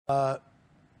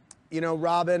You know,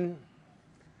 Robyn,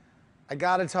 I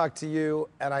gotta talk to you,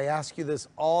 and I ask you this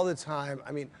all the time.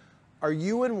 I mean, are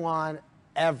you and Juan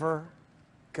ever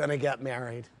gonna get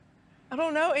married? I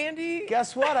don't know, Andy.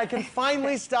 Guess what? I can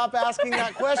finally stop asking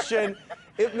that question.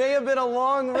 It may have been a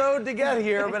long road to get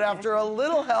here, but after a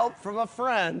little help from a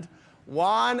friend,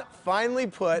 Juan finally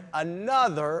put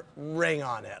another ring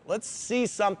on it. Let's see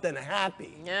something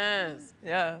happy. Yes,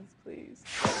 please.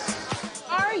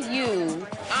 Are you,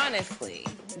 honestly,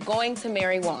 going to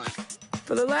marry Juan?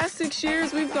 For the last 6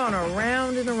 years, we've gone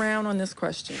around and around on this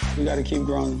question. We gotta keep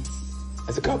growing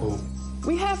as a couple.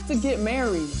 We have to get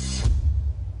married.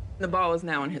 The ball is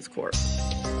now in his court.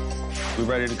 We're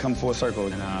ready to come full circle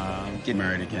and get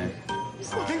married again.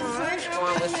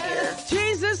 Juan was here.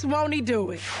 Jesus, won't he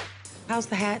do it? How's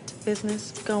the hat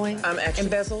business going? I'm actually...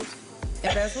 Embezzled?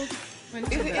 Embezzled?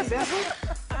 Is it embezzled?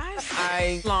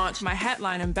 I launched my hat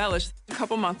line Embellished a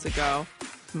couple months ago.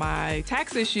 My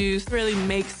tax issues really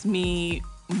makes me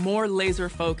more laser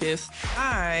focused.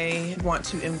 I want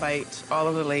to invite all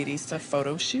of the ladies to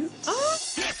photo shoot. Oh.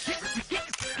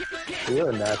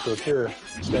 You're a natural too.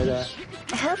 Say that.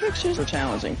 Her pictures are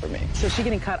challenging for me. So is she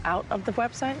getting cut out of the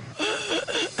website?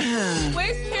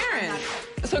 Where's Karen?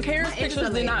 So Karen's pictures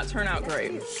did not turn out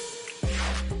great.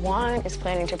 Juan is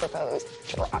planning to propose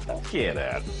to Robyn. Yeah,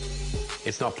 Dad.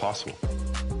 It's not possible.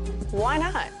 Why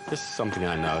not? This is something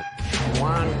I know.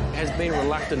 Juan has been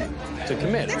reluctant to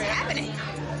commit. What's happening?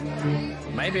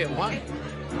 Maybe it won't.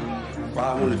 Well,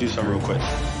 I want to do something real quick.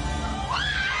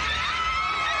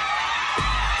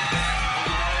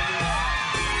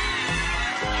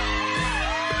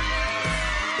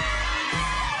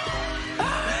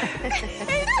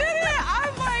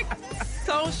 I'm like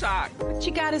so shocked. What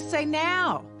you gotta say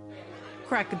now?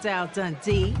 Crocodile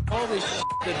Dundee. All this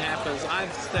that happens,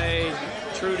 I've stayed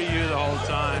true to you the whole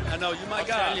time. I know, you my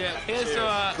guy. Here's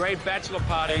a great bachelor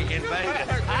party in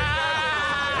Vegas.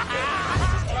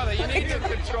 Brother, you need to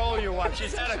control your wife.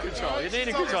 She's out of control. You need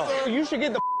to control. You should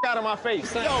get the out of my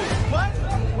face. Yo, what?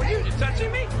 You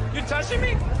touching me? You touching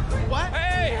me? What?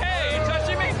 Hey, you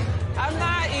touching me? I'm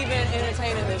not even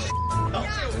entertaining this.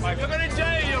 Mike, go to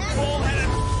jail, you bull-headed.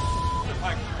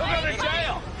 Mike, go to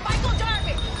jail. Michael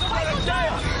Darby! Go to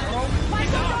jail.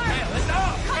 Michael Darby! Let's go.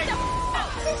 Cut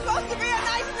the It's supposed to be a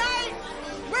nice night.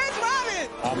 Where's Robyn?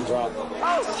 I'm drunk.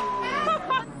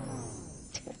 Oh,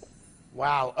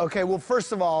 Wow. Okay, well,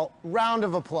 first of all, round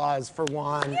of applause for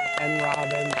Juan and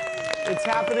Robyn. It's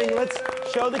happening. Let's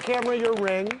show the camera your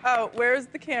ring. Oh, where's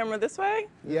the camera? This way?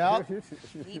 Yep.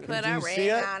 We put Do our you see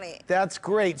ring it? on it. That's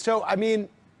great. So, I mean,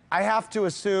 I have to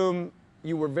assume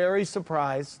you were very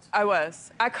surprised. I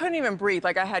was. I couldn't even breathe.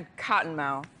 Like I had cotton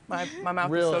mouth. My mouth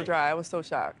was so Really? dry. I was so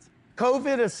shocked.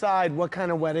 COVID aside, what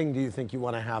kind of wedding do you think you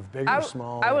want to have? Big or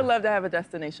small? I would love to have a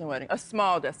destination wedding, a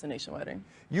small destination wedding.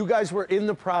 You guys were in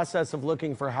the process of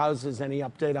looking for houses. Any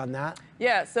update on that?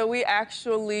 Yeah, so we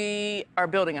actually are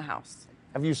building a house.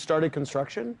 Have you started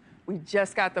construction? We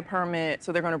just got the permit,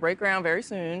 so they're going to break ground very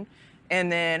soon, and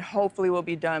then hopefully we'll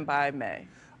be done by May.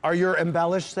 Are your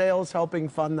embellished sales helping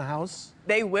fund the house?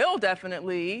 They will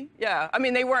definitely, yeah. I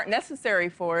mean, they weren't necessary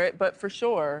for it, but for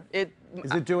sure. Is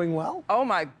it doing well? Oh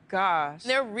my gosh.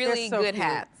 They're really so good cute.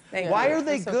 hats. Thank Why you. are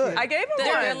they They're so good? cute. I gave them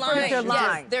They're one. lined. They're Yes,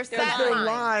 lined. they're Because satin. they're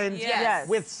lined Yes.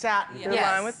 with satin. They're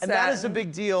lined with And that is a satin.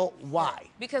 big deal. Why?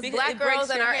 Because Because black it breaks girls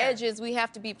and your our hair. edges, we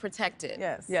have to be protected.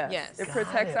 Yes. Yes. It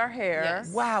protects our hair. Yes.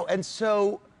 Wow, and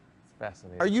so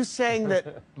Fascinating. are you saying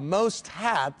that most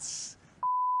hats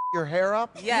your hair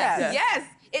up? Yes. Yes.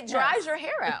 It dries your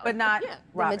hair out. But not Yeah.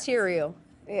 Robyn. Material.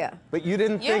 Yeah. But you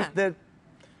didn't Yeah. think that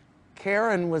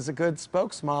Karen was a good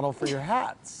spokesmodel for your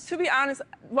hats. To be honest,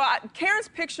 well, Karen's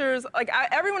pictures, like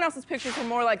everyone else's pictures were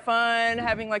more like fun,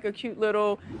 having like a cute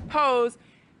little pose.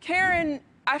 Karen,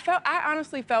 I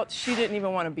honestly felt she didn't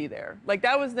even want to be there. Like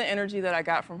that was the energy that I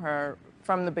got from her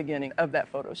from the beginning of that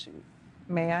photo shoot.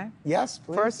 May I? Yes,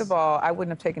 please. First of all, I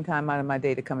wouldn't have taken time out of my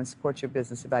day to come and support your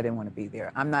business if I didn't want to be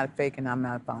there. I'm not fake and I'm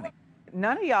not a phony.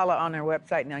 None of y'all are on their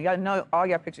website now. Y'all know all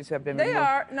your pictures have been removed. They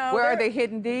are, no. Where are they're- they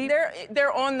hidden deep?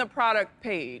 They're on the product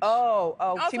page. Oh,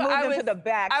 Also, she moved I them to was- the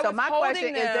back. I So was my holding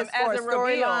question is them this for a as a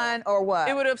reveal. storyline or what?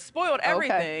 It would have spoiled Okay.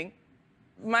 everything.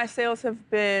 My sales have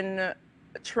been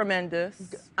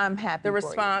tremendous. I'm happy The for you.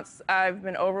 response I've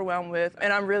been overwhelmed with,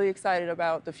 and I'm really excited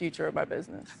about the future of my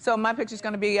business. So my picture's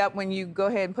gonna be up when you go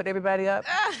ahead and put everybody up?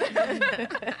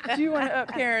 Do you want it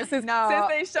up, Karen? Since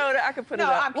they showed it, I could put it No,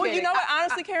 up. I'm Well, you kidding. know what?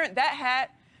 Honestly, Karen, that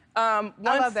hat. I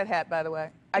love that hat, by the way.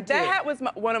 That hat was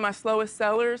one of my slowest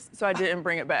sellers, so I didn't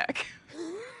bring it back.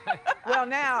 Well,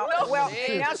 now, now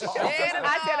she I said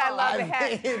I love the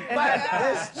hat.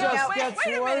 This just gets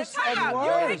wait a minute, worse time and out.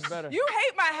 worse. You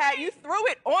hate my hat. You threw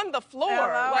it on the floor.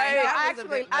 Hello? Like, No, I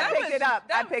actually, I picked it up.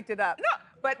 I picked it up. No.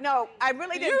 But no, I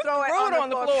really didn't You throw it threw on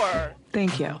the floor.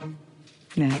 Thank you.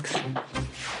 Next.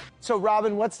 So,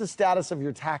 Robyn, what's the status of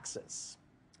your taxes?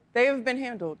 They have been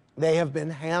handled. They have been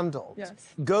handled. Yes.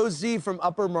 Go Z from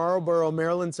Upper Marlboro,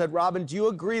 Maryland said, Robyn, do you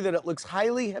agree that it looks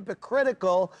highly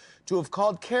hypocritical to have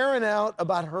called Karen out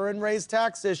about her and Ray's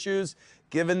tax issues,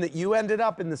 given that you ended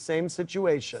up in the same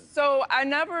situation? So I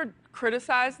never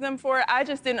criticized them for it. I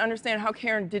just didn't understand how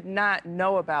Karen did not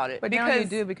know about it. But now you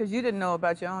do, because you didn't know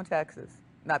about your own taxes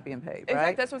not being paid, right?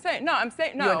 Exactly, that's what I'm saying. No, I'm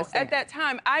saying, no, at that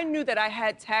time, I knew that I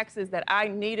had taxes that I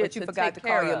needed to take care of. But you forgot to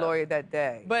call your lawyer that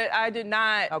day. But I did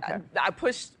not. Okay. I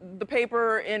pushed the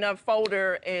paper in a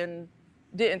folder and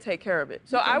didn't take care of it.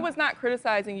 So I was not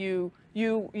criticizing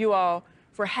you all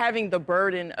for having the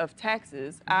burden of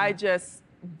taxes. I just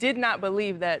did not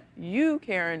believe that you,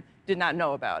 Karen, did not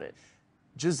know about it.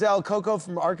 Giselle Coco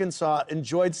from Arkansas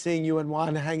enjoyed seeing you and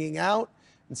Juan hanging out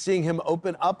and seeing him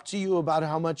open up to you about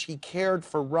how much he cared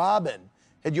for Robyn.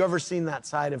 Had you ever seen that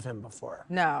side of him before?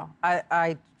 No,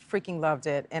 I freaking loved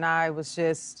it. And I was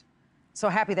just so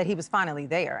happy that he was finally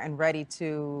there and ready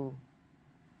to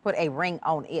put a ring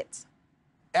on it.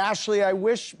 Ashley, I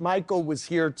wish Michael was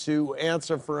here to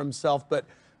answer for himself, but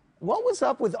what was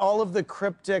up with all of the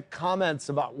cryptic comments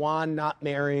about Juan not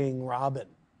marrying Robyn?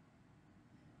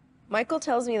 Michael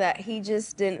tells me that he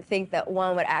just didn't think that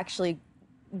Juan would actually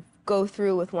go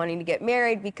through with wanting to get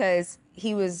married because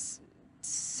he was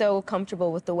so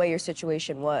comfortable with the way your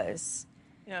situation was.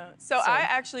 Yeah. So I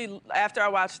actually, after I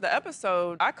watched the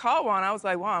episode, I called Juan. I was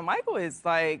like, Juan, Michael is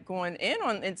like going in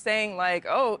on and saying like,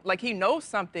 oh, like he knows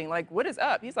something. Like, what is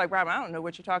up? He's like, Robyn, I don't know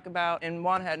what you're talking about. And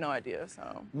Juan had no idea.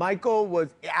 So Michael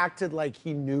acted like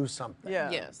he knew something. yeah.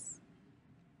 Yes.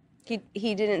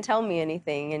 He didn't tell me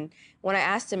anything, and when I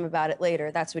asked him about it later,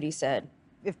 that's what he said.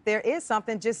 If there is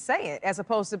something, just say it, as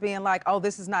opposed to being like, oh,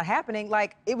 this is not happening.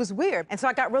 Like, it was weird. And so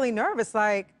I got really nervous,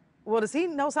 like, well, does he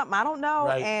know something I don't know?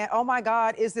 Right. And, oh, my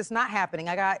God, is this not happening?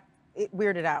 I got it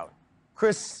weirded out.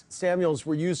 Chris Samuels,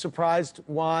 were you surprised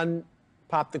Juan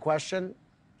popped the question?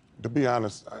 To be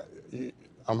honest,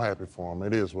 I'm happy for him.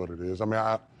 It is what it is. I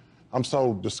mean, I'm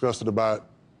so disgusted about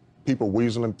people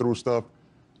weaseling through stuff.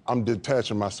 I'm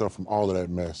detaching myself from all of that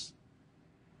mess.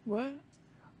 What?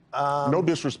 No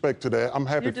disrespect to that. I'm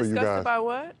happy for you guys. You're disgusted by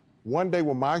what? One day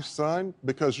when my son,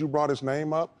 because you brought his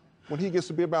name up, when he gets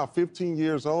to be about 15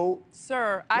 years old.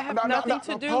 Sir, I have nothing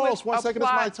to do pause, with 1 second,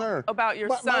 it's my turn. About your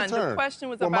son. The question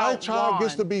was when about my child Juan.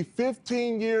 gets to be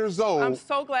 15 years old, I'm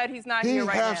so glad he's not here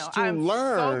right now. he has to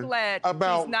learn so glad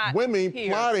about he's not women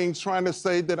here. plotting, trying to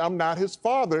say that I'm not his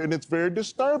father, and it's very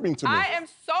disturbing to me. I am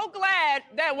so glad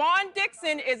that Juan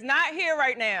Dixon is not here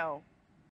right now.